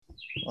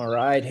All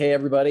right. Hey,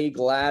 everybody.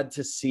 Glad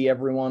to see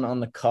everyone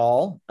on the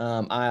call.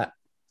 I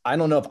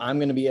don't know if I'm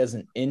going to be as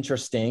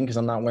interesting because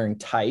I'm not wearing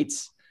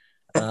tights.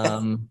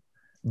 Yeah,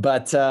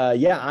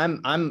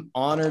 I'm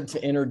honored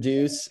to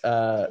introduce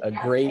a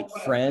great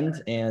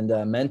friend and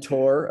a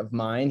mentor of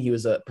mine. He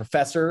was a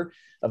professor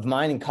of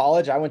mine in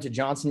college. I went to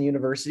Johnson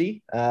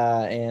University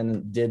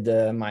and did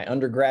my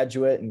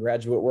undergraduate and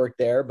graduate work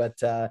there.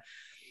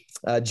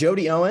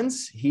 Jody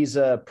Owens, he's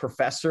a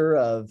professor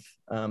of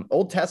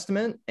Old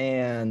Testament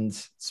and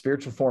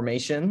spiritual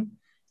formation,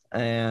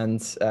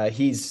 and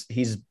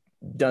he's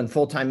done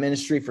full-time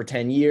ministry for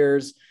 10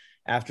 years.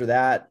 After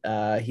that,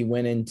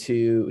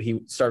 he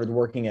started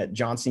working at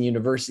Johnson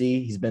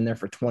University. He's been there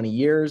for 20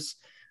 years.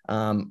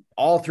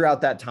 All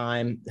throughout that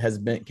time has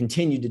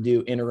continued to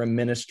do interim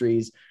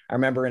ministries. I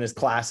remember in his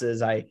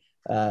classes, I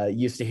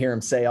used to hear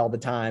him say all the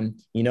time,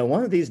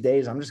 one of these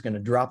days I'm just going to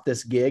drop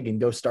this gig and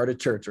go start a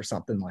church or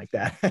something like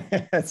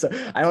that. So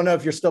I don't know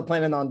if you're still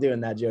planning on doing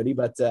that, Jody,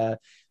 but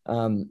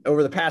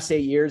over the past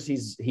 8 years,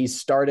 he's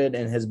started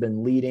and has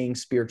been leading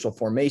spiritual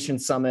formation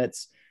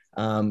summits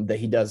that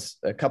he does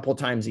a couple of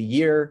times a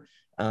year.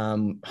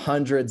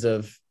 Hundreds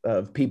of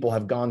people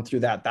have gone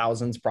through that,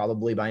 thousands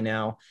probably by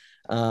now.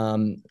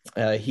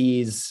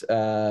 He's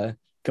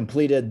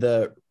completed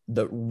the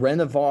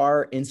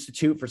Renovar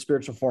Institute for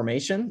Spiritual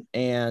Formation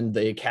and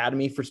the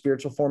Academy for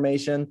Spiritual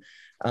Formation.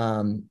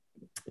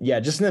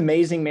 Just an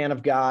amazing man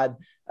of God.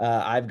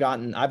 I've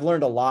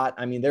learned a lot.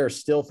 I mean, there are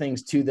still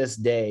things to this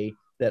day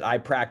that I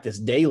practice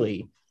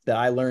daily that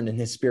I learned in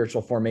his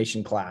spiritual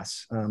formation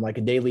class, like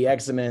a daily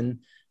examen,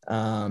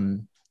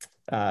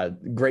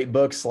 great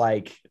books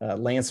like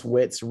Lance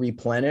Witt's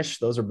Replenish.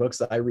 Those are books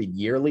that I read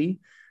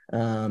yearly.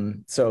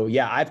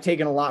 I've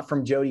taken a lot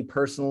from Jody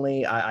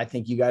personally. I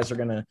think you guys are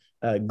going to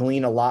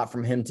glean a lot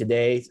from him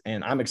today,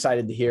 and I'm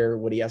excited to hear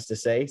what he has to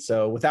say.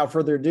 So without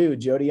further ado,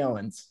 Jody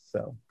Owens.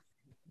 So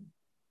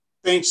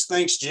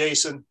thanks,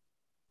 Jason.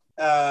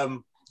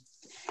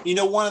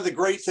 One of the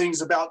great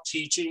things about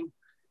teaching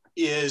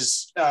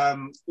is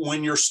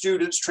when your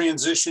students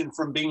transition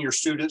from being your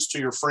students to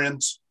your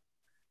friends.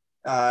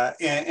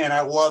 And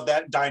I love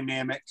that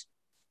dynamic.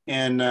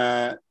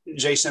 And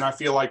Jason, I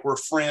feel like we're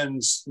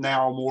friends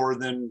now more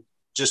than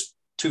just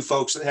two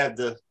folks that had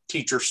the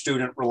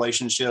teacher-student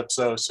relationship.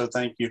 So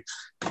thank you.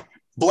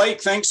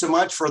 Blake, thanks so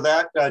much for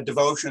that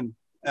devotion.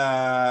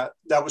 That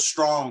was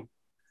strong.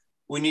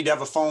 We need to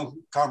have a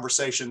phone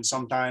conversation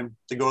sometime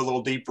to go a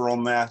little deeper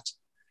on that.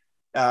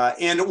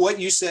 And what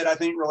you said, I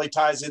think, really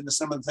ties into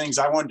some of the things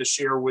I wanted to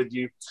share with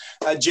you.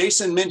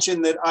 Jason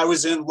mentioned that I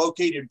was in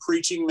located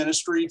preaching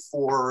ministry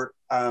for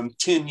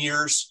 10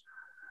 years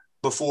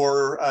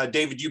before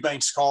David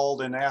Eubanks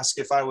called and asked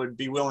if I would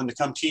be willing to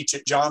come teach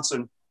at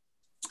Johnson.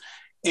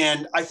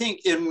 And I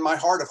think in my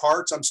heart of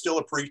hearts, I'm still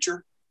a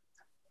preacher.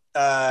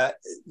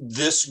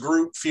 This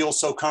group feels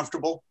so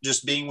comfortable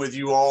just being with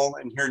you all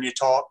and hearing you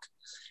talk.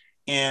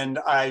 And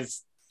I've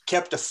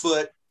kept a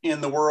foot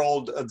in the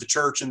world of the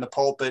church and the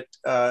pulpit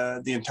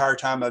the entire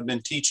time I've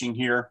been teaching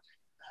here.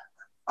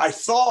 I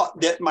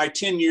thought that my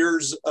 10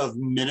 years of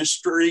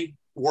ministry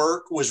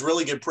work was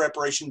really good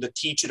preparation to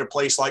teach at a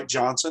place like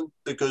Johnson,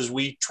 because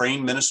we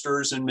train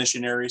ministers and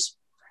missionaries,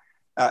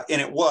 and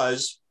it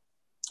was.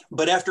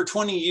 But after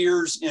 20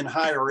 years in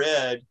higher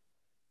ed,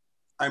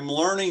 I'm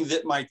learning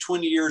that my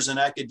 20 years in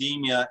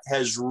academia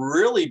has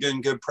really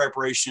been good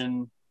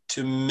preparation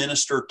to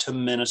minister to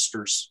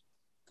ministers,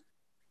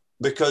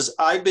 because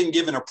I've been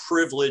given a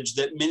privilege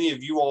that many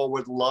of you all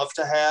would love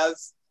to have,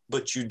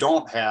 but you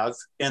don't have.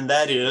 And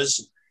that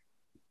is,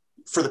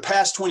 for the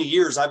past 20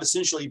 years, I've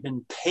essentially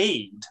been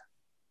paid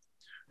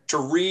to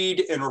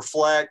read and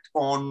reflect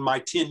on my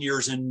 10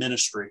 years in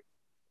ministry.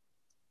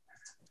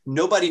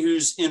 Nobody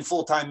who's in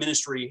full-time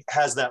ministry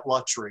has that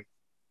luxury.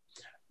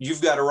 You've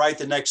got to write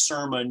the next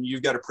sermon.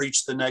 You've got to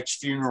preach the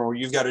next funeral.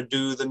 You've got to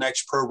do the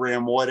next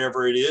program,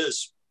 whatever it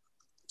is.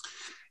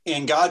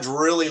 And God's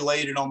really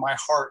laid it on my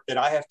heart that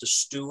I have to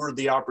steward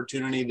the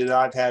opportunity that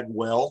I've had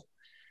well.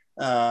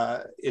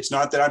 It's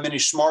not that I'm any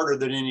smarter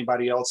than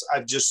anybody else.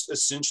 I've just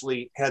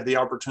essentially had the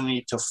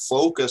opportunity to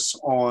focus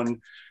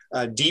on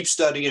deep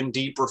study and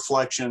deep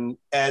reflection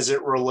as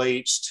it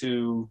relates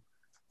to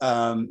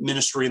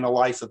ministry in the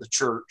life of the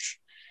church.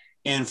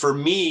 And for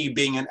me,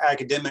 being an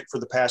academic for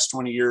the past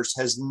 20 years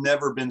has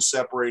never been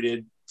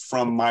separated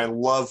from my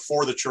love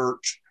for the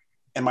church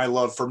and my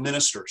love for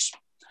ministers.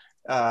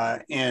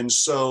 And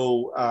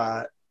so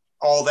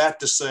all that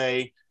to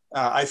say,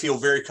 I feel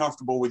very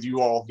comfortable with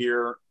you all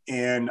here,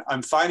 and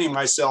I'm finding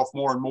myself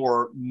more and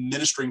more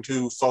ministering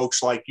to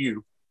folks like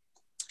you.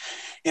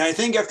 And I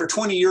think after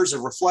 20 years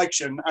of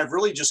reflection, I've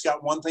really just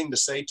got one thing to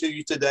say to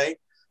you today.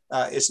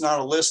 It's not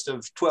a list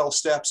of 12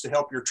 steps to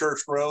help your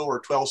church grow or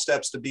 12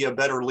 steps to be a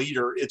better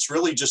leader. It's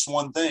really just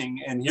one thing,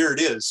 and here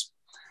it is.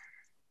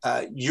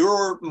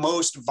 Your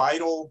most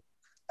vital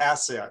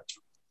asset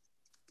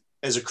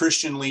as a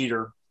Christian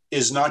leader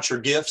is not your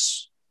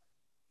gifts.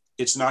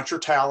 It's not your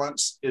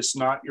talents. It's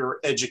not your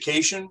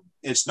education.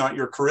 It's not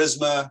your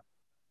charisma.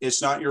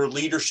 It's not your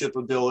leadership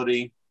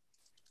ability.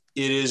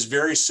 It is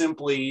very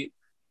simply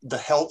the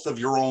health of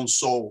your own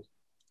soul.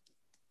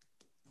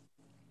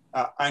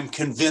 I'm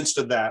convinced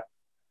of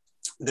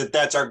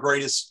that's our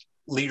greatest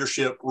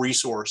leadership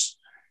resource.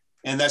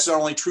 And that's not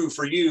only true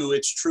for you,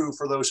 it's true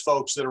for those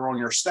folks that are on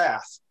your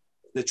staff,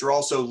 that you're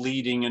also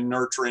leading and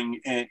nurturing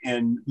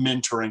and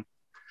mentoring.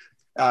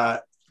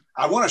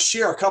 I want to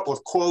share a couple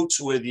of quotes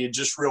with you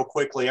just real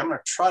quickly. I'm going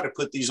to try to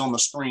put these on the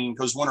screen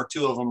because one or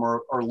two of them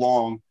are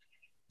long.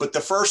 But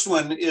the first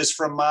one is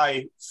from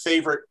my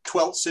favorite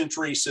 12th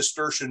century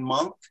Cistercian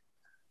monk.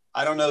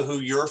 I don't know who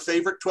your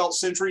favorite 12th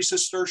century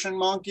Cistercian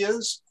monk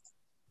is,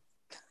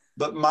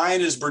 but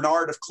mine is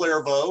Bernard of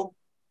Clairvaux.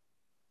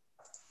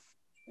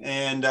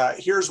 And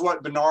here's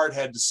what Bernard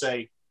had to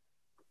say.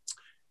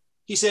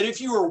 He said, if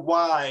you are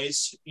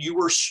wise, you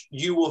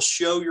will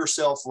show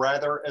yourself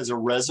rather as a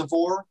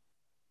reservoir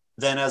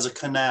than as a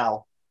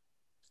canal.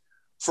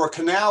 For a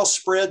canal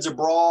spreads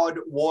abroad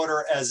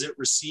water as it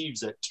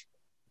receives it,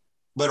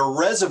 but a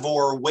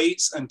reservoir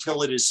waits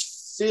until it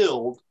is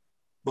filled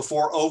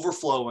before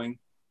overflowing,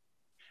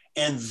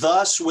 and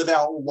thus,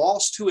 without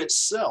loss to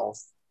itself,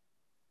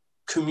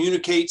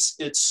 communicates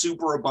its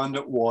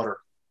superabundant water.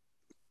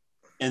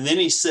 And then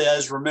he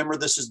says, remember,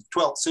 this is the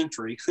 12th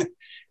century.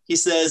 He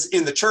says,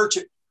 in the church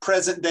at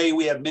present day,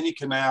 we have many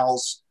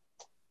canals,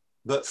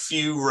 but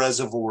few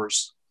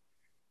reservoirs.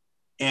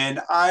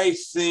 And I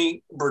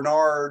think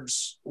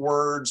Bernard's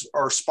words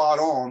are spot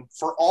on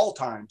for all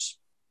times.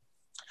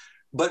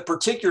 But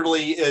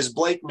particularly, as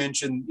Blake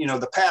mentioned,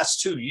 the past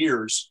 2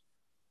 years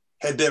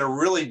had been a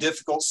really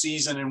difficult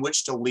season in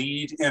which to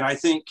lead, and I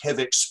think have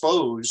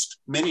exposed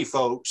many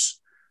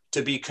folks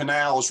to be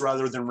canals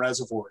rather than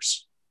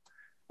reservoirs.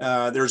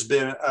 There's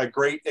been a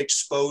great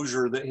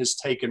exposure that has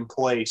taken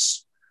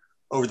place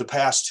over the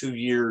past 2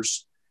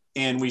 years.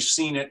 And we've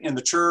seen it in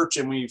the church,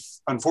 and we've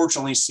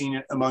unfortunately seen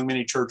it among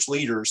many church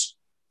leaders,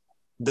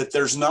 that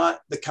there's not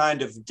the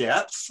kind of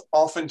depth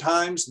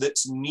oftentimes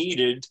that's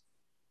needed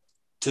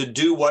to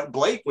do what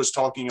Blake was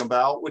talking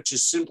about, which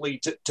is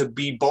simply to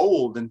be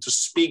bold and to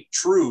speak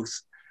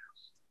truth.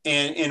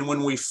 And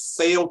when we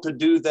fail to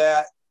do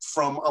that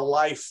from a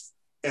life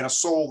and a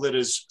soul that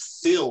is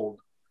filled,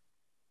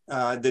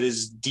 that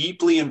is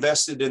deeply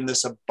invested in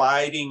this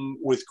abiding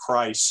with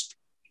Christ,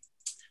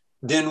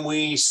 then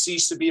we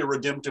cease to be a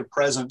redemptive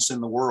presence in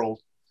the world.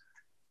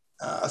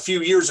 A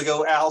few years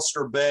ago,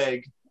 Alistair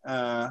Begg,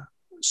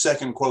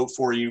 second quote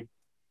for you,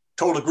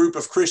 told a group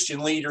of Christian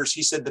leaders,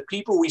 he said, the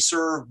people we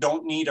serve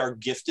don't need our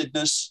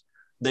giftedness,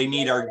 they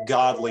need our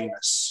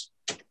godliness.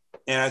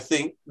 And I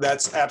think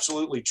that's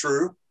absolutely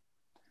true,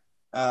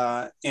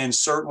 and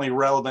certainly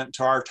relevant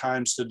to our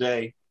times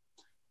today.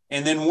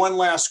 And then one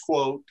last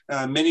quote.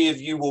 Many of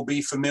you will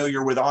be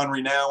familiar with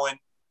Henri Nouwen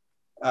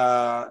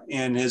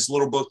in his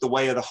little book, The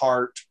Way of the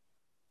Heart.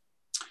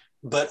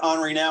 But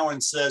Henri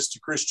Nouwen says to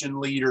Christian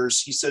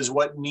leaders, he says,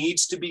 what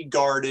needs to be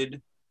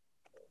guarded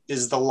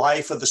is the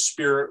life of the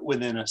Spirit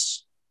within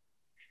us,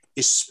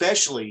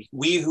 especially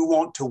we who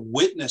want to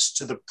witness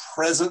to the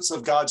presence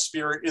of God's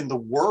Spirit in the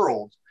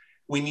world.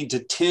 We need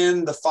to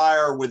tend the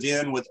fire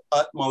within with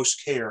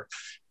utmost care.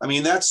 I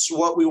mean, that's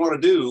what we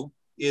want to do,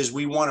 is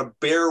we want to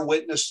bear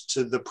witness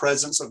to the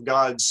presence of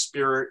God's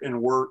Spirit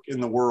and work in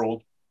the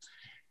world.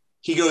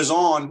 He goes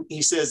on,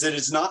 he says, it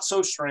is not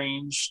so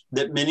strange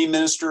that many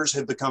ministers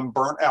have become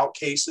burnt out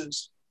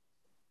cases,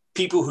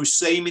 people who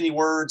say many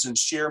words and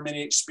share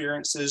many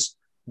experiences,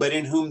 but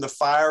in whom the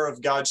fire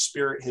of God's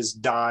Spirit has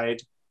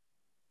died,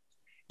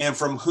 and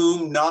from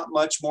whom not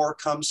much more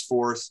comes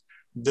forth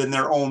than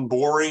their own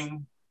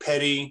boring,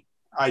 petty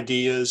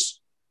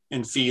ideas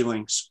and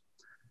feelings.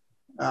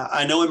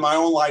 I know in my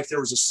own life, there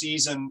was a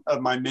season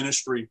of my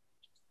ministry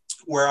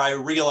where I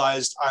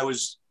realized I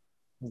was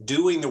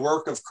doing the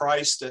work of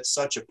Christ at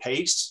such a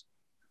pace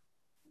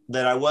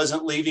that I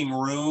wasn't leaving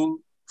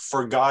room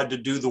for God to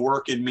do the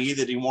work in me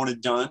that he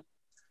wanted done.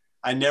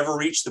 I never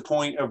reached the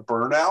point of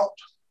burnout,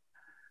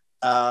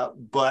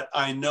 but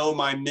I know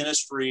my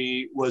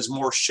ministry was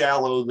more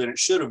shallow than it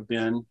should have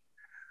been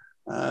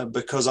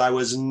because I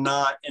was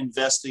not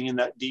investing in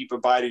that deep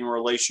abiding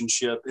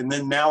relationship. And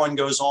then Nouwen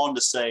goes on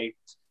to say,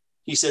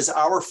 he says,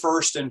 our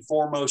first and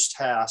foremost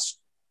task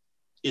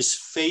is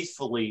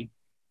faithfully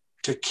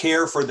to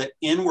care for the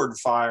inward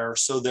fire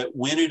so that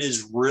when it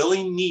is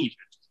really needed,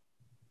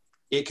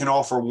 it can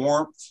offer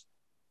warmth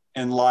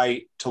and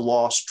light to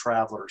lost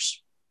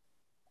travelers.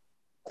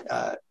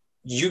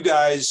 You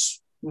guys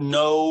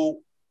know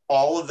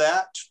all of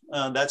that.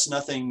 That's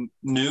nothing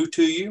new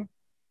to you.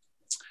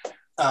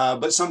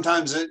 But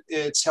sometimes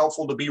it's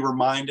helpful to be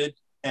reminded,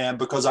 and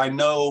because I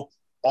know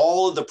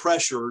all of the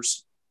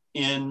pressures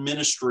in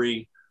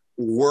ministry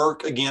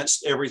work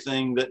against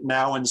everything that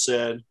Nouwen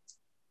said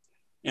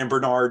and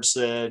Bernard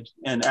said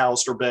and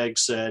Alistair Begg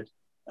said.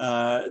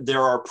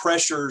 There are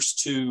pressures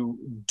to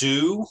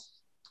do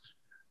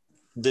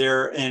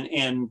there,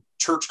 and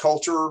church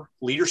culture,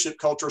 leadership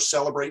culture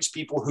celebrates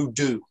people who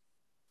do.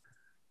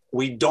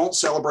 We don't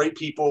celebrate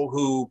people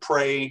who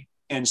pray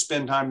and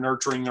spend time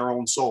nurturing their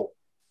own soul.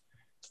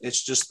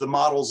 It's just the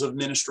models of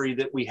ministry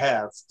that we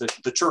have.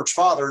 The church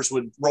fathers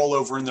would roll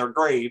over in their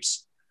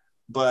graves,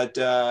 but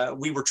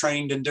we were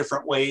trained in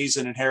different ways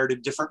and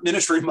inherited different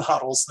ministry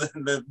models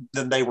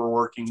than they were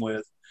working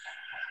with.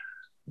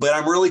 But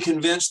I'm really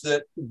convinced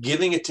that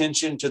giving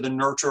attention to the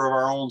nurture of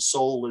our own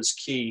soul is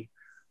key.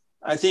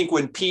 I think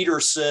when Peter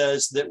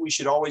says that we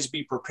should always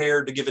be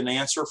prepared to give an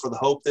answer for the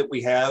hope that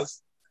we have,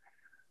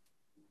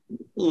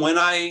 when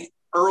I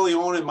early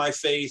on in my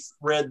faith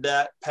read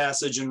that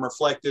passage and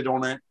reflected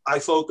on it, I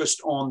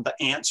focused on the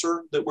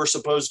answer that we're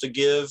supposed to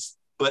give.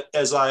 But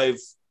as I've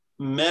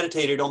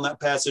meditated on that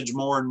passage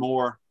more and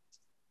more,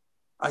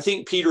 I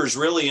think Peter is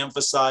really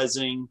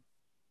emphasizing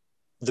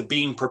the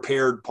being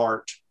prepared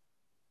part.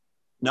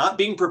 Not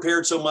being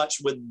prepared so much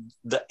with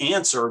the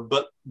answer,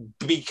 but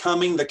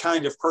becoming the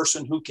kind of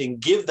person who can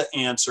give the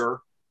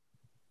answer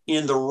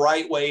in the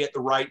right way at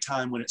the right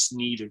time when it's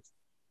needed.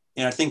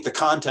 And I think the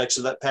context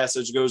of that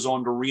passage goes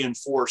on to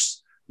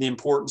reinforce the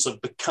importance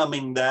of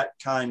becoming that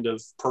kind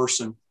of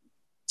person.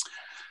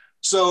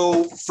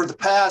 So for the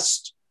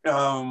past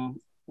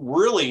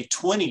really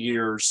 20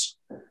 years,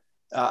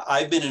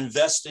 I've been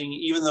investing,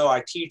 even though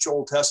I teach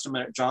Old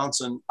Testament at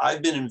Johnson,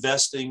 I've been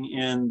investing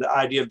in the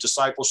idea of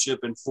discipleship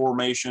and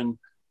formation,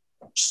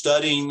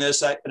 studying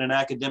this at an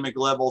academic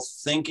level,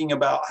 thinking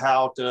about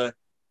how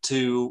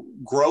to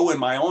grow in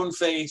my own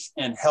faith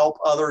and help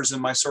others in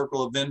my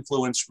circle of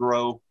influence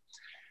grow.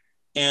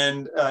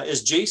 And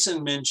as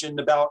Jason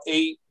mentioned, about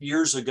 8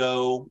 years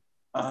ago,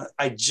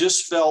 I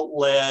just felt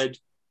led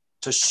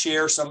to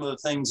share some of the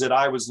things that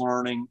I was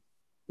learning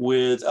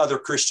with other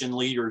Christian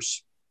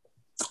leaders.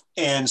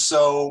 And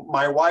so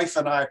my wife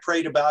and I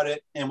prayed about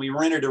it, and we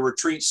rented a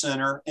retreat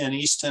center in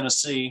East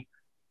Tennessee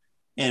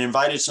and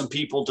invited some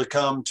people to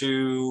come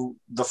to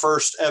the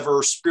first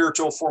ever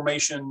Spiritual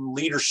Formation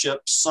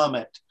Leadership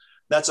Summit.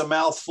 That's a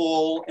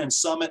mouthful, and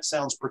summit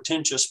sounds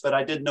pretentious, but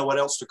I didn't know what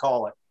else to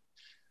call it.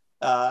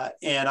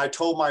 And I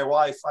told my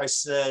wife, I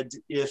said,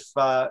 if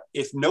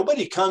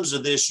nobody comes to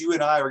this, you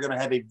and I are going to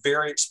have a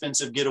very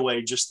expensive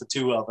getaway, just the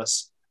two of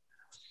us.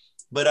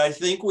 But I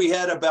think we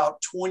had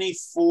about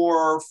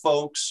 24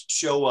 folks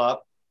show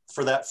up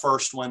for that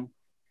first one.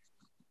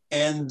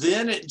 And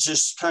then it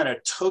just kind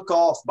of took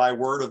off by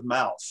word of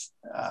mouth.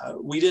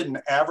 We didn't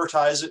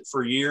advertise it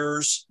for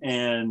years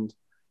and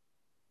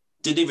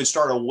didn't even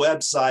start a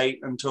website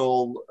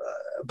until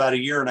about a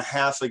year and a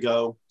half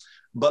ago.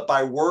 But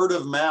by word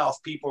of mouth,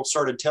 people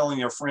started telling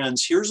their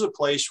friends, here's a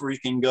place where you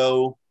can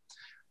go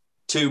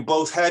to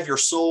both have your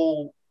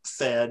soul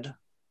fed,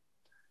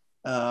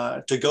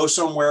 to go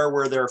somewhere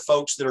where there are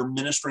folks that are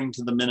ministering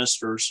to the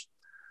ministers,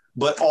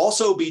 but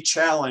also be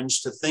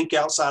challenged to think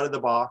outside of the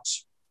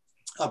box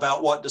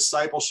about what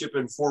discipleship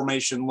and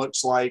formation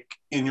looks like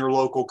in your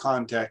local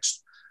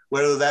context,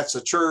 whether that's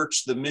a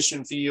church, the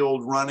mission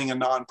field, running a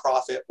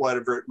nonprofit,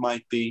 whatever it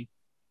might be.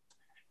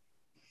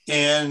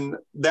 And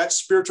that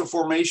Spiritual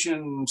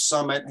Formation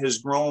Summit has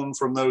grown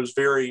from those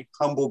very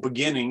humble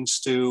beginnings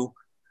to,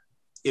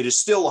 it is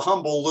still a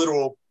humble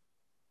little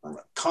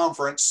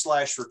conference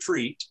 /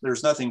 retreat.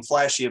 There's nothing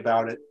flashy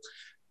about it,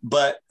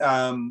 but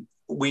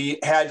we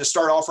had to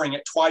start offering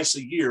it twice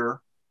a year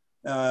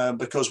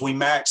because we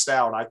maxed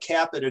out. I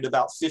cap it at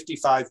about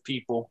 55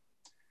 people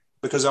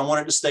because I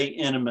want it to stay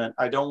intimate.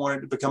 I don't want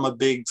it to become a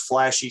big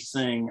flashy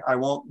thing. I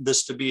want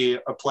this to be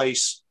a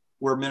place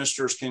where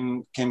ministers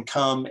can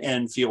come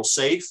and feel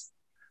safe,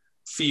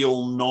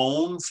 feel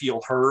known, feel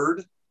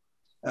heard,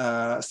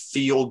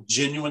 feel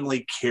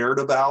genuinely cared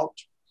about.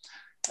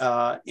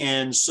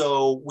 And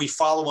so we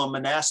follow a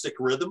monastic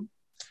rhythm.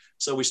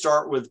 So we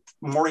start with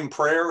morning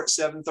prayer at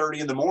 7:30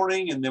 in the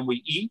morning, and then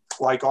we eat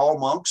like all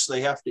monks,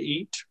 they have to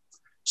eat.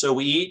 So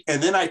we eat,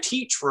 and then I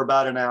teach for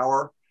about an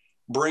hour,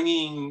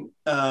 bringing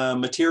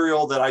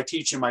material that I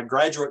teach in my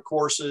graduate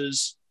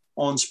courses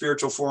on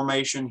spiritual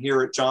formation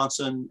here at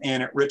Johnson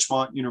and at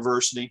Richmont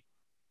University.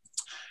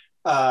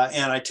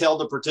 And I tell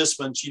the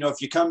participants,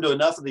 if you come to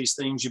enough of these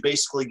things, you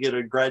basically get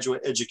a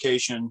graduate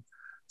education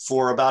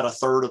for about a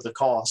third of the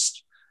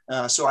cost.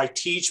 So I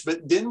teach,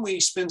 but then we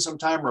spend some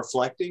time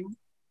reflecting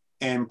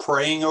and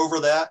praying over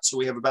that. So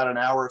we have about an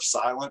hour of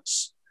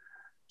silence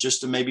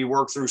just to maybe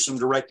work through some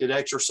directed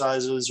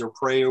exercises or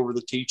pray over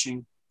the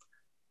teaching.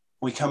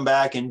 We come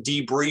back and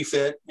debrief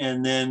it,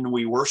 and then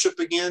we worship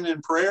again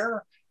in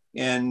prayer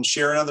and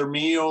share another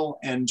meal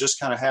and just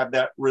kind of have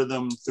that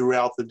rhythm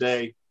throughout the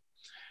day.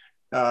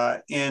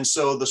 And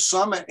so the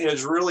summit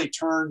has really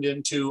turned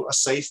into a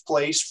safe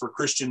place for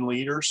Christian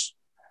leaders.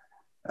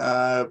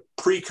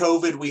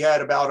 Pre-COVID, we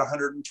had about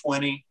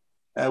 120.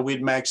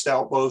 We'd maxed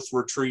out both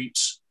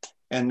retreats.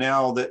 And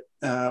now that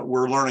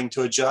we're learning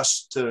to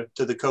adjust to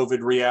the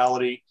COVID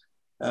reality,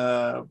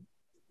 the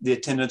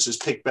attendance is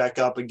picked back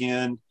up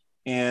again.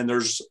 And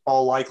there's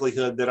all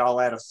likelihood that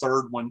I'll add a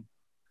third one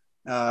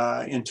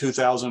in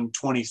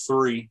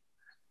 2023.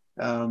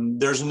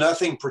 There's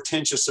nothing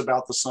pretentious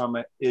about the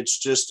summit. It's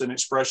just an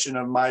expression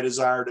of my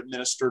desire to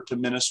minister to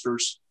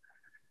ministers.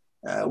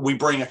 We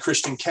bring a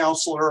Christian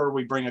counselor.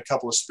 We bring a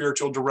couple of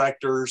spiritual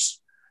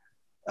directors.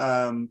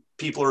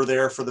 People are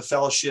there for the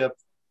fellowship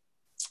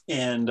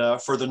and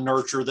for the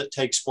nurture that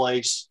takes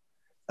place.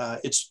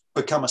 It's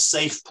become a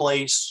safe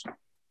place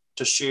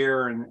to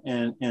share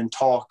and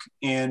talk.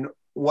 And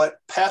what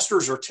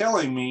pastors are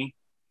telling me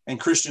and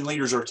Christian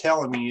leaders are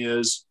telling me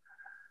is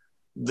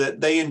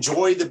that they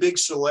enjoy the big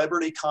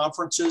celebrity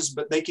conferences,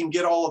 but they can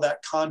get all of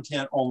that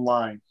content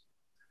online.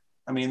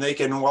 I mean, they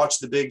can watch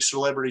the big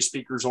celebrity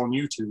speakers on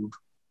YouTube.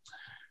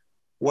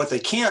 What they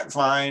can't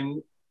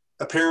find,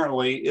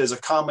 apparently, is a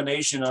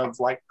combination of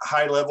like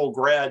high-level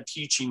grad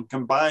teaching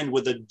combined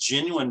with a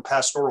genuine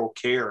pastoral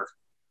care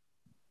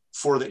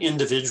for the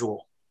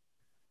individual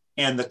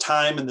and the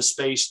time and the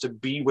space to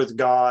be with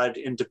God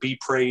and to be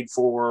prayed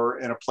for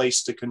and a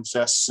place to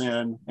confess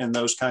sin and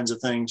those kinds of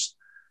things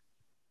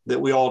that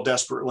we all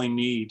desperately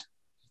need.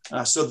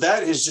 So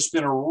that has just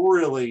been a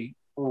really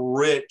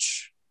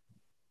rich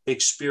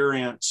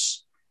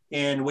experience.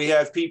 And we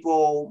have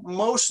people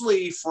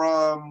mostly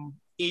from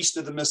east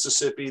of the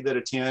Mississippi that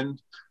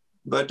attend.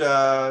 But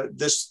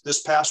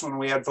this past one,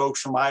 we had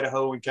folks from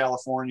Idaho and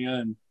California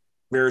and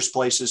various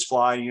places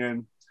fly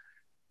in.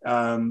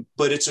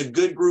 But it's a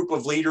good group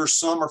of leaders.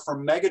 Some are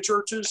from mega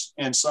churches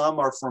and some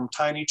are from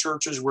tiny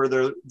churches where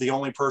they're the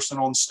only person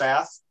on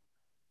staff.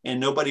 And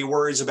nobody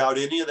worries about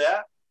any of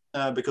that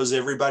because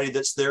everybody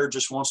that's there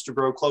just wants to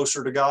grow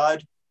closer to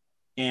God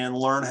and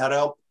learn how to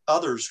help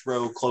others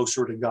grow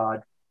closer to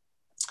God.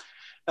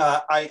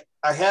 I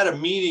had a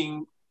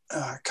meeting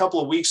a couple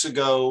of weeks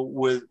ago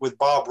with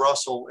Bob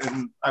Russell,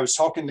 and I was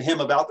talking to him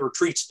about the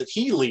retreats that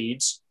he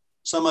leads.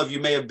 Some of you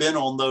may have been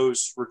on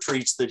those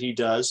retreats that he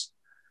does.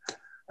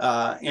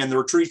 And the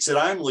retreats that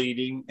I'm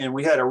leading, and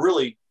we had a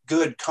really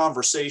good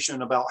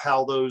conversation about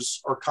how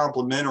those are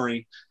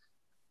complementary.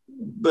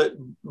 But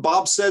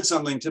Bob said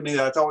something to me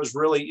that I thought was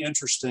really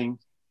interesting.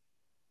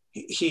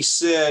 He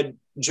said,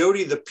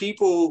 Jody, the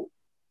people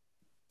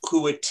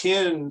who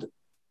attend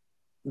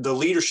the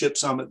leadership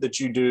summit that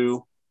you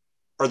do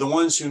are the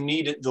ones who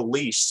need it the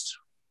least.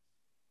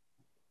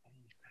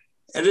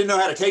 I didn't know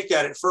how to take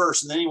that at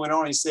first. And then he went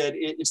on, he said,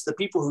 it's the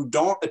people who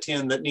don't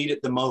attend that need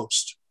it the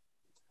most.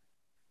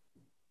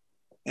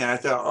 And I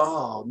thought,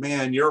 oh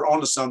man, you're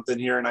onto something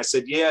here. And I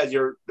said, yeah,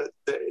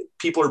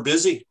 people are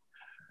busy.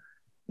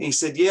 And he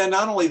said, yeah,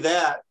 not only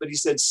that, but he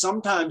said,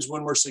 sometimes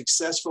when we're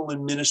successful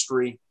in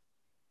ministry,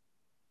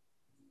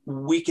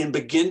 we can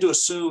begin to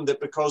assume that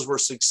because we're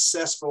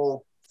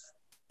successful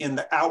in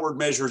the outward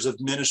measures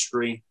of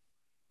ministry,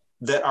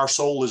 that our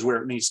soul is where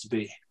it needs to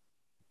be.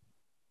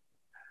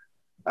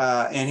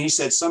 And he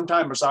said,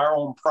 sometimes our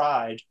own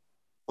pride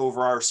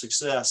over our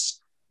success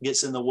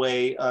gets in the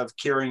way of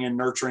caring and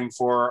nurturing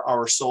for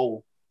our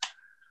soul.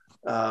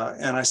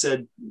 And I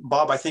said,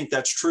 Bob, I think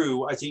that's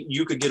true. I think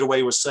you could get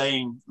away with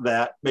saying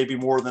that maybe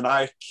more than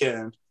I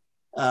can.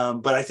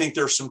 But I think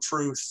there's some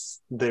truth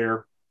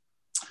there.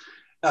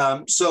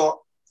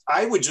 So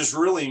I would just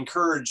really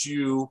encourage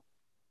you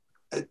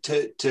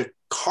to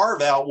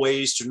carve out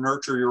ways to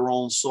nurture your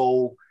own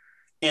soul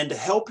and to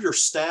help your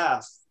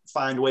staff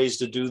find ways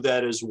to do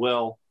that as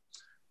well.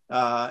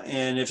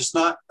 And if it's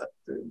not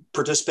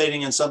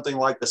participating in something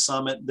like the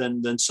summit,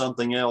 then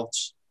something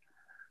else.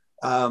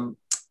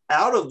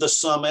 Out of the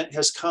summit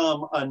has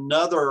come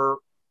another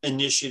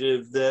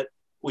initiative that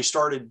we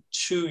started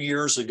 2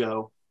 years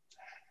ago.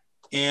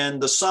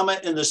 And the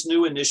summit and this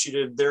new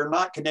initiative, they're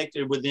not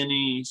connected with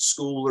any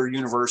school or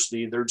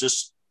university. They're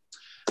just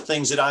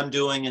things that I'm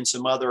doing and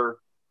some other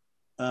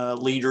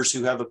leaders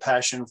who have a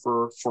passion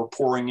for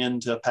pouring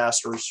into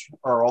pastors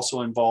are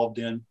also involved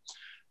in.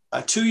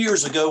 2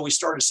 years ago, we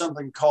started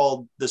something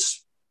called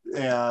this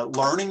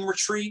learning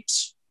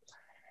retreats.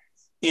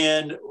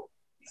 And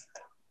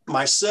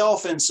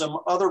myself and some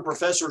other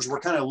professors were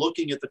kind of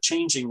looking at the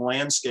changing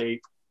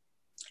landscape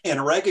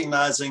and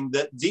recognizing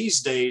that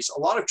these days, a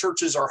lot of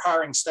churches are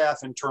hiring staff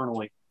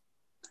internally.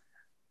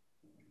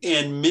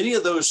 And many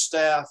of those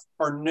staff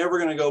are never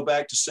going to go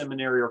back to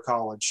seminary or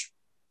college.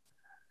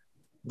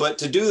 But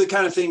to do the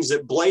kind of things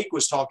that Blake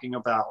was talking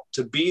about,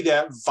 to be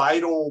that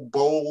vital,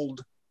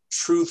 bold,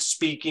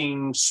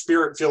 truth-speaking,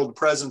 spirit-filled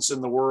presence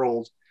in the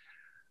world,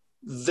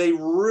 they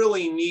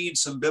really need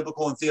some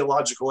biblical and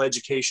theological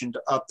education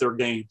to up their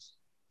game.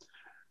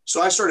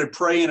 So I started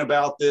praying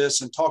about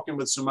this and talking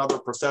with some other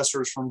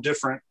professors from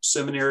different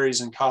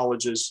seminaries and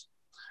colleges.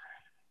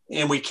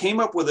 And we came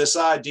up with this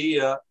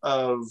idea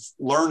of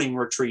learning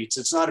retreats.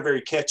 It's not a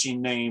very catchy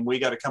name. We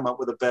got to come up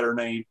with a better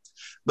name.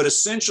 But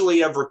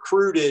essentially, I've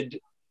recruited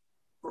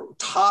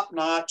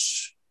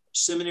top-notch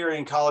seminary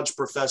and college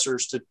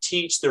professors to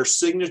teach their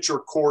signature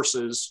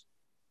courses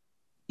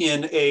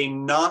in a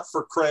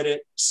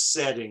not-for-credit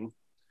setting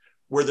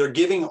where they're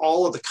giving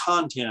all of the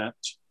content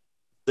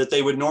that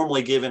they would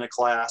normally give in a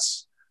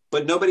class,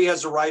 but nobody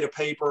has to write a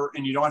paper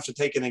and you don't have to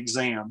take an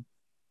exam.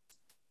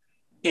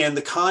 And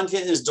the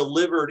content is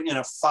delivered in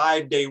a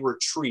 5-day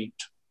retreat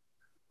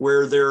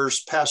where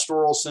there's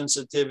pastoral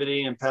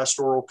sensitivity and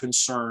pastoral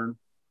concern.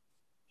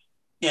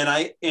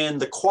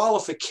 And the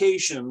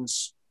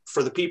qualifications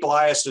for the people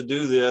I asked to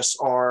do this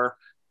are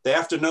they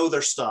have to know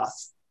their stuff.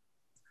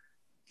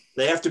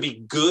 They have to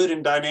be good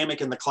and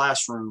dynamic in the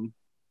classroom.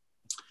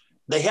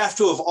 They have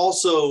to have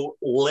also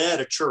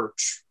led a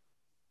church.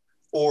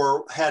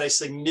 or had a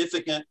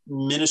significant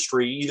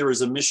ministry, either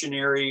as a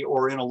missionary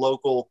or in a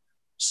local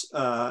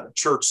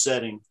church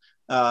setting.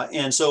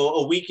 And so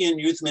a weekend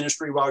youth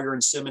ministry while you're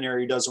in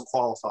seminary doesn't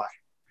qualify.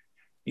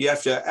 You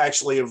have to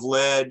actually have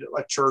led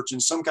a church in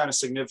some kind of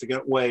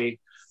significant way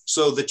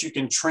so that you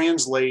can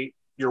translate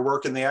your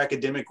work in the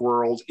academic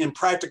world in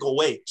practical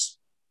ways.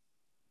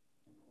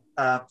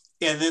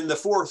 And then the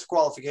fourth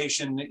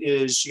qualification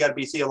is you got to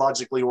be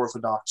theologically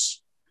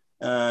orthodox.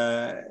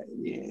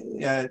 You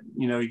got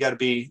to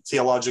be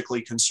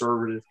theologically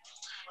conservative.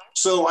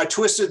 So I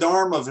twisted the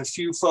arm of a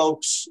few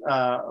folks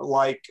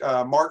like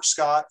Mark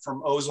Scott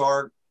from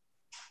Ozark,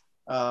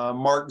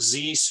 Mark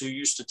Zeese, who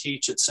used to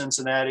teach at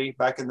Cincinnati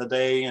back in the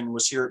day and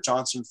was here at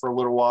Johnson for a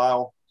little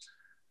while,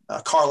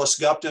 Carlos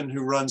Gupton,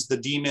 who runs the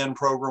D-Men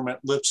program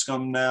at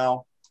Lipscomb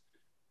now.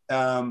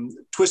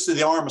 Twisted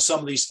the arm of some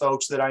of these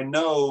folks that I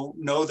know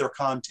their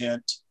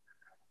content,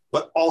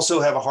 but also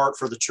have a heart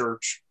for the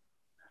church.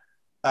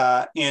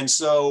 And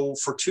so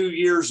for 2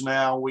 years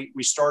now, we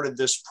started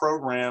this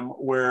program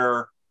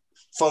where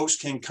folks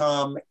can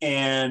come,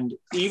 and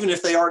even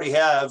if they already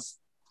have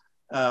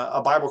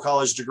a Bible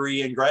college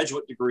degree and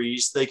graduate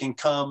degrees, they can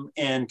come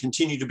and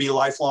continue to be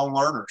lifelong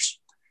learners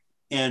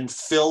and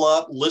fill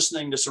up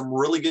listening to some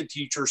really good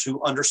teachers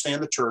who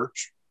understand the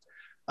church,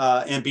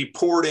 and be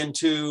poured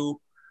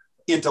into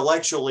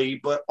intellectually,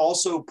 but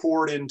also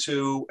poured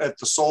into at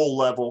the soul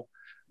level,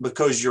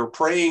 because you're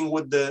praying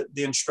with the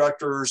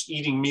instructors,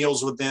 eating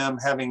meals with them,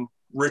 having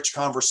rich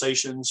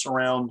conversations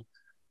around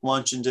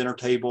lunch and dinner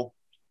table.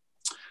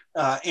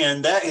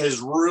 And that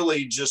has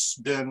really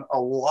just been a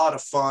lot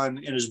of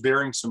fun and is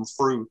bearing some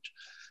fruit.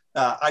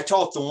 I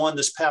taught the one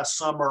this past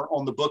summer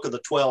on the Book of the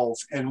 12,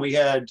 and we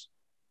had,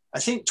 I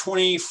think,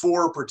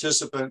 24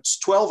 participants.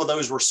 12 of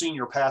those were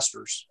senior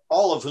pastors,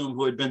 all of whom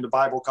who had been to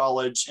Bible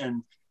college,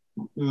 and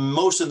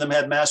most of them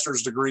had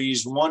master's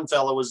degrees. One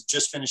fellow was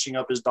just finishing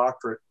up his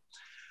doctorate.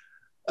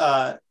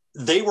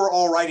 They were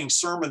all writing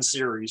sermon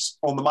series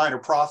on the minor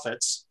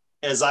prophets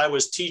as I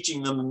was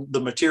teaching them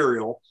the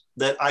material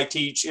that I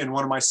teach in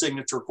one of my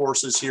signature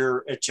courses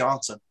here at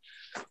Johnson.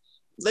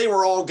 They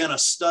were all going to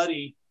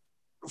study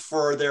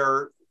for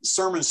their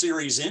sermon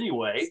series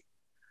anyway.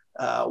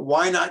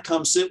 Why not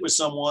come sit with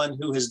someone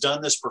who has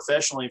done this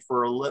professionally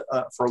for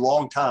a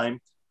long time,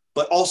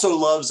 but also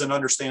loves and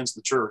understands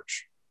the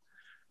church?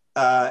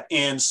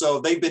 And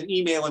so they've been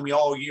emailing me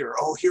all year.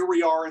 Oh, here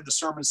we are in the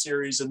sermon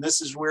series, and this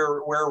is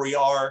where we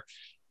are.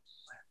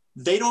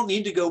 They don't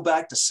need to go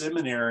back to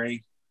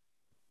seminary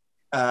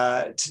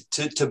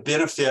to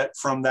benefit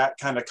from that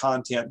kind of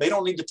content. They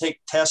don't need to take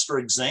tests or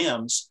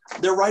exams.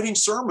 They're writing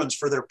sermons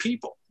for their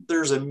people.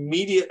 There's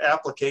immediate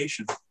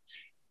application.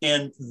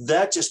 And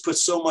that just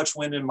puts so much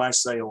wind in my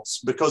sails,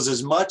 because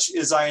as much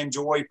as I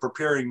enjoy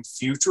preparing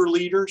future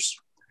leaders,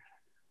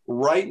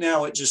 right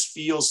now it just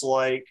feels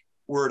like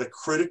we're at a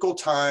critical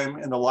time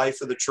in the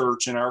life of the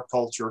church in our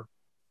culture.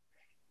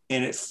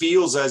 And it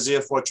feels as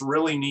if what's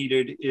really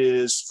needed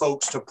is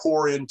folks to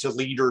pour into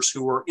leaders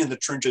who are in the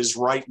trenches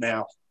right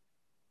now.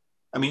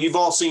 I mean, you've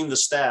all seen the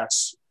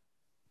stats.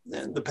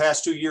 In the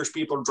past 2 years,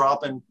 people are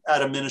dropping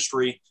out of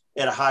ministry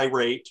at a high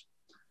rate.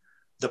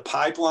 The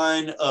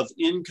pipeline of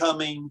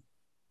incoming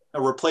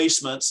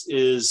replacements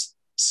is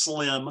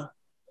slim.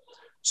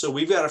 So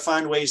we've got to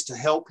find ways to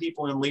help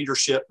people in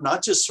leadership,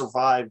 not just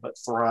survive, but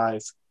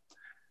thrive.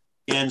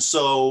 And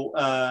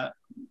so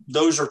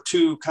those are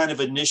two kind of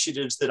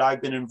initiatives that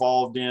I've been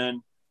involved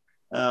in,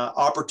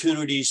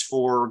 opportunities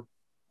for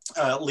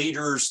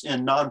leaders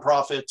and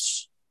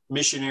nonprofits,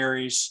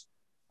 missionaries,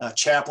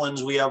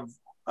 chaplains. We have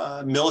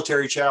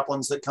military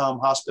chaplains that come,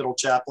 hospital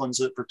chaplains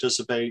that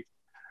participate.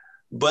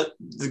 But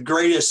the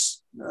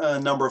greatest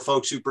number of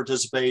folks who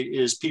participate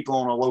is people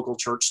on a local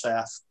church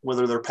staff,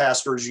 whether they're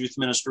pastors, youth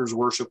ministers,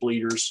 worship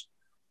leaders,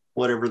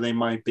 whatever they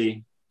might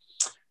be.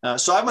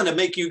 So I'm going to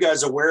make you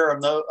guys aware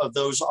of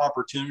those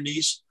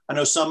opportunities. I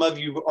know some of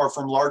you are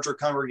from larger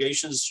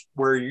congregations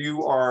where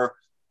you are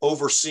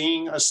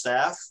overseeing a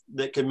staff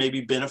that can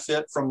maybe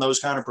benefit from those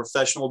kind of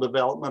professional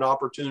development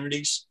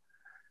opportunities.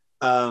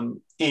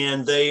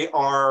 And they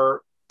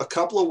are a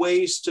couple of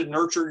ways to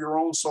nurture your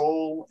own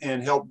soul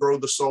and help grow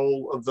the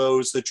soul of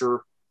those that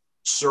you're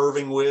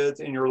serving with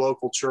in your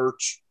local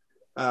church.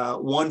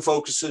 One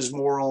focuses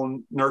more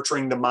on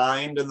nurturing the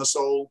mind and the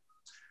soul.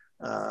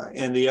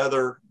 And the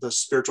other, the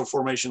Spiritual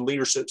Formation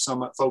Leadership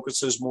Summit,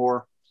 focuses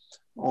more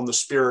on the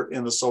spirit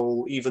and the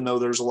soul, even though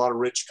there's a lot of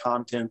rich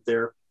content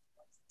there.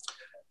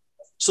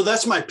 So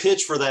that's my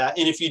pitch for that.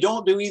 And if you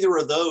don't do either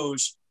of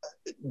those,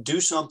 do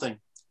something.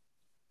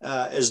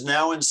 As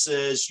Nowen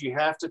says, you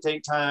have to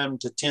take time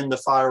to tend the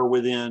fire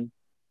within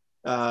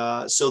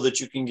so that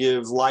you can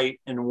give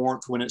light and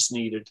warmth when it's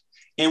needed.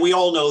 And we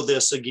all know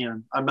this.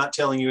 Again, I'm not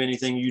telling you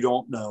anything you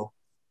don't know.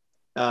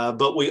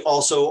 But we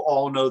also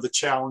all know the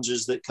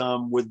challenges that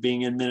come with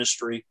being in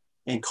ministry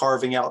and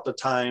carving out the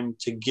time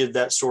to give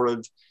that sort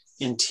of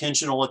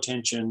intentional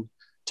attention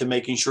to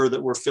making sure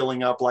that we're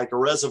filling up like a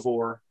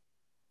reservoir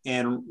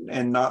and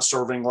not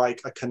serving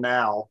like a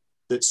canal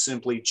that's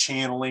simply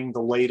channeling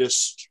the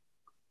latest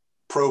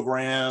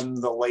program,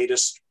 the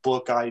latest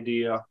book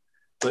idea,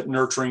 but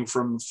nurturing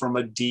from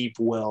a deep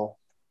well.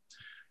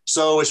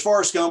 So as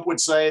far as Gump would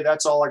say,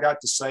 that's all I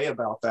got to say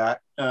about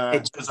that,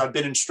 because I've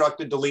been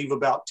instructed to leave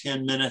about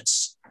 10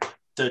 minutes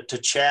to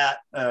chat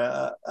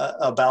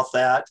about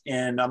that.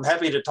 And I'm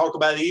happy to talk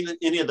about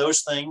any of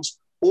those things,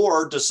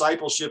 or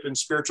discipleship and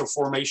spiritual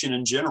formation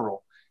in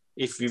general.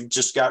 If you've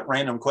just got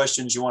random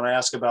questions you want to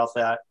ask about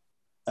that,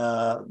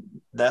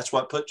 that's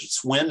what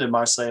puts wind in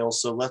my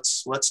sails. So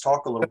let's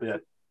talk a little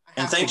bit.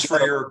 And thanks for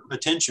your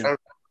attention.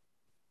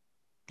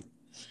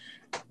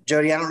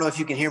 Jody, I don't know if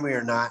you can hear me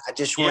or not. I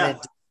just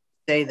wanted to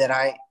say that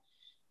I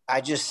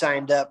just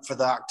signed up for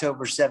the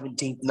October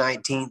 17th,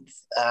 19th.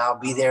 I'll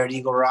be there at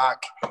Eagle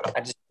Rock.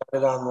 I just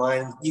put it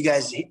online. You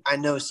guys, I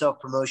know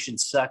self-promotion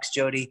sucks,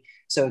 Jody.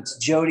 So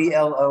it's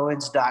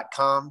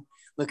jodyLowens.com.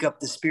 Look up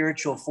the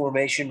Spiritual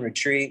Formation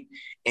Retreat,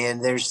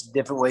 and there's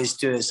different ways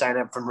to sign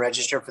up and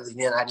register for the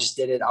event. I just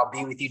did it. I'll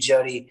be with you,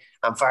 Jody.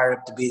 I'm fired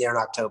up to be there in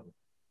October.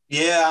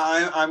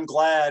 Yeah, I'm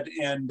glad.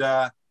 And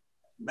the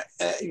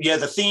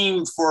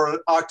theme for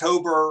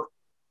October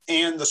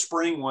and the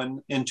spring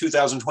one in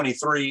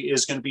 2023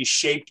 is going to be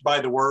shaped by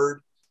the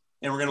word.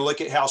 And we're going to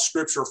look at how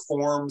scripture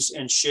forms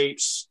and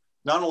shapes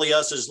not only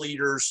us as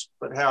leaders,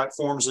 but how it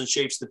forms and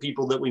shapes the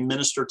people that we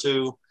minister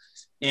to.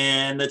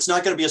 And it's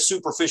not going to be a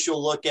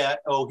superficial look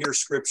at, here's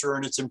scripture,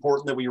 and it's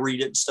important that we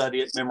read it and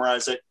study it,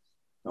 memorize it.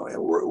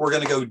 We're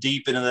going to go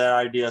deep into that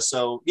idea.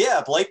 So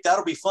yeah, Blake,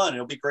 that'll be fun.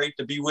 It'll be great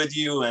to be with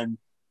you. And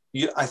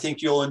I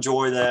think you'll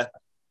enjoy that.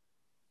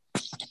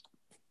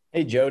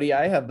 Hey, Jody,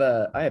 I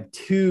have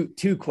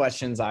two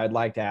questions I'd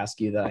like to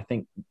ask you that I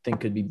think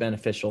could be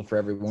beneficial for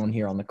everyone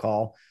here on the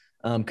call.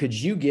 Could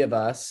you give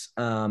us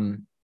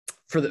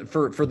for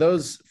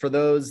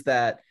those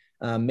that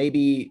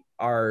maybe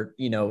are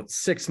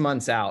 6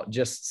 months out,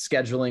 just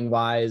scheduling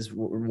wise,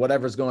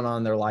 whatever's going on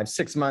in their lives,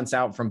 6 months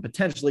out from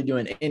potentially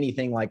doing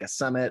anything like a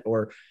summit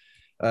or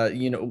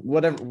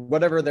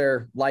whatever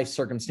their life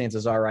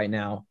circumstances are right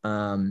now.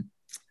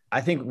 I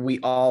think we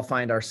all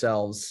find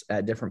ourselves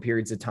at different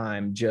periods of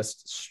time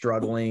just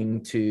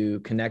struggling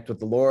to connect with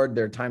the Lord.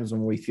 There are times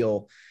when we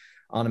feel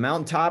on a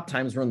mountaintop,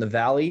 times we're in the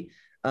valley.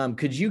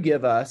 Could you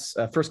give us,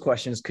 first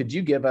question is, could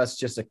you give us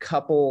just a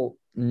couple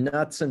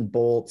nuts and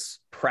bolts,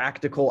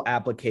 practical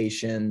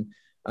application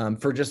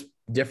for just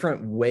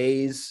different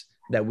ways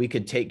that we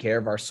could take care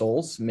of our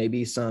souls?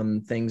 Maybe some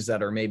things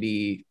that are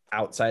maybe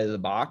outside of the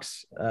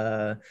box,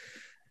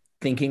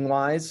 thinking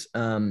wise.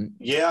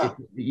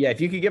 If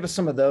you could give us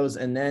some of those,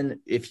 and then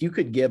if you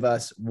could give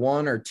us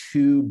one or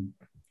two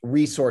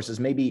resources,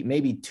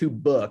 maybe two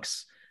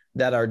books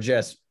that are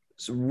just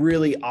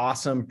really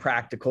awesome,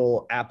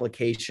 practical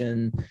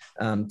application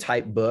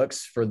type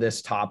books for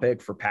this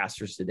topic for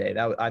pastors today.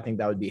 I think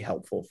that would be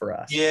helpful for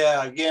us.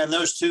 Yeah. Again,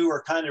 those two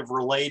are kind of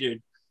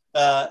related.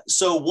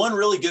 So one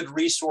really good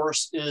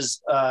resource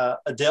is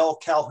Adele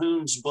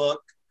Calhoun's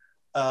book,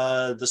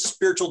 The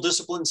Spiritual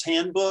Disciplines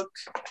Handbook.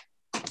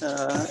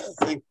 I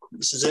think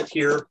this is it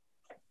here.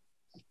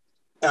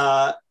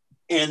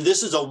 And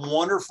this is a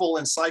wonderful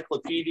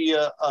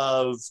encyclopedia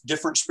of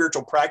different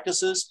spiritual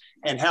practices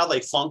and how they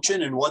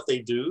function and what they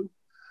do,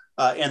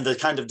 and the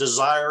kind of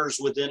desires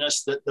within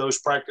us that those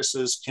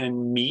practices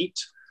can meet.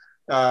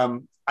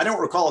 I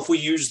don't recall if we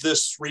used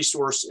this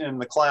resource in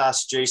the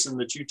class, Jason,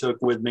 that you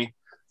took with me,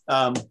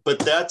 but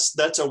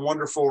that's a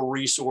wonderful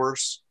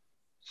resource.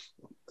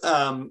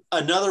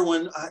 Another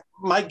one,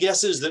 my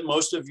guess is that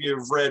most of you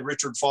have read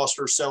Richard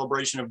Foster's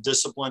Celebration of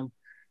Discipline.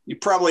 You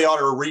probably ought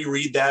to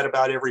reread that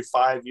about every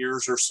 5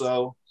 years or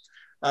so.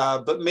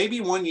 But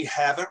maybe one you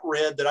haven't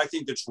read that I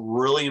think that's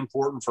really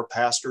important for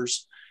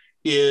pastors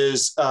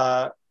is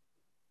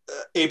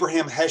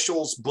Abraham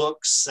Heschel's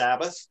book,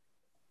 Sabbath.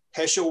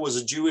 Heschel was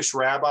a Jewish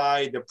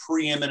rabbi, the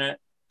preeminent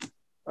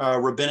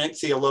rabbinic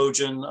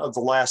theologian of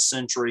the last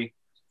century.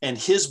 And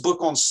his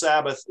book on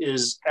Sabbath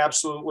is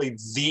absolutely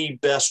the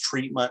best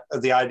treatment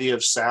of the idea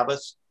of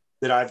Sabbath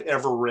that I've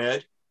ever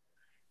read.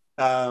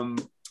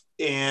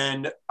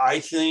 And I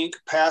think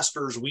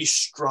pastors, we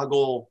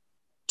struggle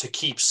to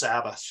keep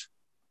Sabbath.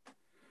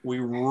 We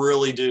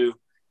really do.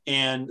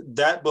 And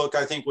that book,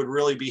 I think, would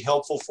really be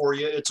helpful for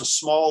you. It's a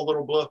small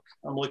little book.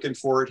 I'm looking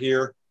for it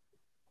here.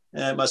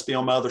 It must be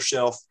on my other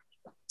shelf.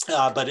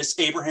 But it's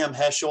Abraham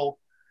Heschel.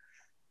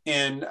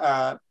 And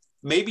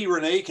maybe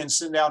Renee can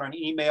send out an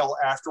email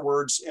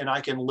afterwards, and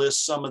I can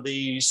list some of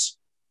these,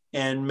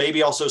 and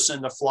maybe also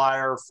send a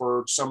flyer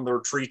for some of the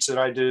retreats that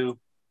I do.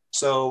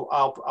 So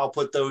I'll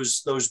put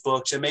those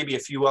books and maybe a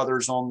few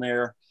others on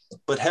there.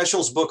 But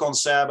Heschel's book on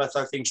Sabbath,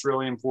 I think, is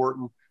really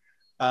important.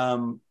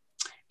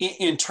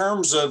 In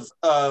terms of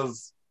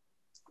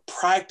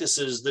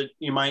practices that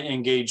you might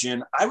engage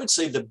in, I would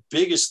say the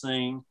biggest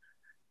thing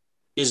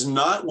is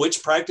not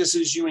which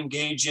practices you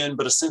engage in,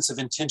 but a sense of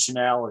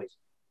intentionality.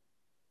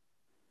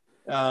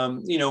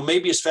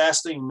 Maybe it's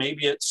fasting,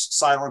 maybe it's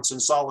silence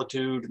and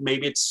solitude,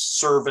 maybe it's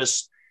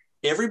service.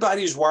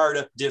 Everybody's wired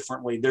up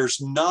differently.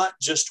 There's not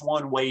just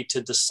one way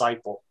to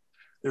disciple.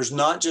 There's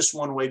not just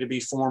one way to be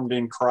formed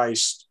in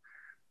Christ.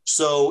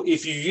 So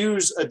if you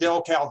use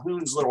Adele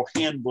Calhoun's little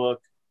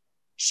handbook,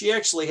 she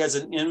actually has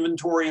an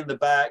inventory in the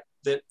back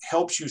that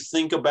helps you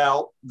think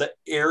about the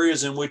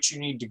areas in which you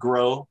need to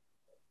grow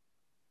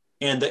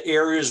and the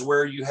areas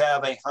where you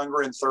have a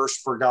hunger and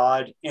thirst for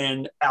God.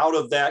 And out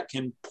of that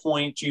can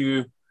point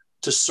you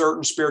to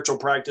certain spiritual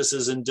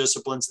practices and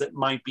disciplines that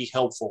might be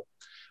helpful,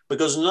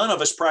 because none of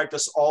us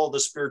practice all the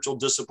spiritual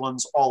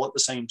disciplines all at the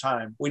same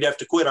time. We'd have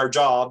to quit our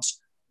jobs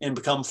and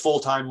become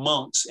full-time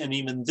monks. And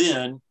even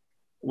then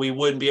we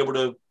wouldn't be able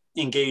to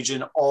engage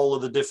in all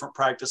of the different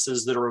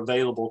practices that are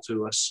available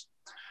to us.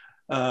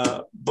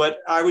 But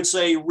I would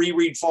say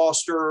reread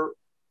Foster,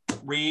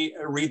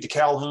 read the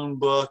Calhoun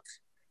book,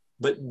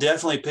 but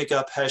definitely pick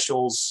up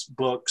Heschel's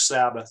book,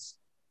 Sabbath.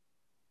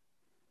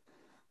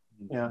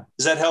 Yeah.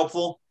 Is that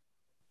helpful?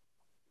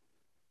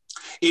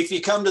 If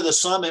you come to the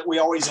summit, we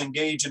always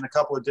engage in a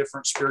couple of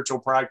different spiritual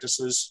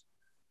practices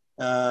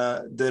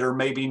that are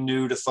maybe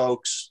new to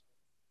folks.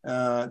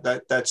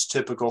 That's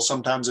typical.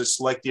 Sometimes it's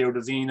Lectio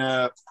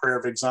Divina, prayer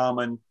of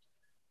examen,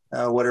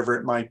 whatever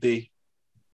it might be.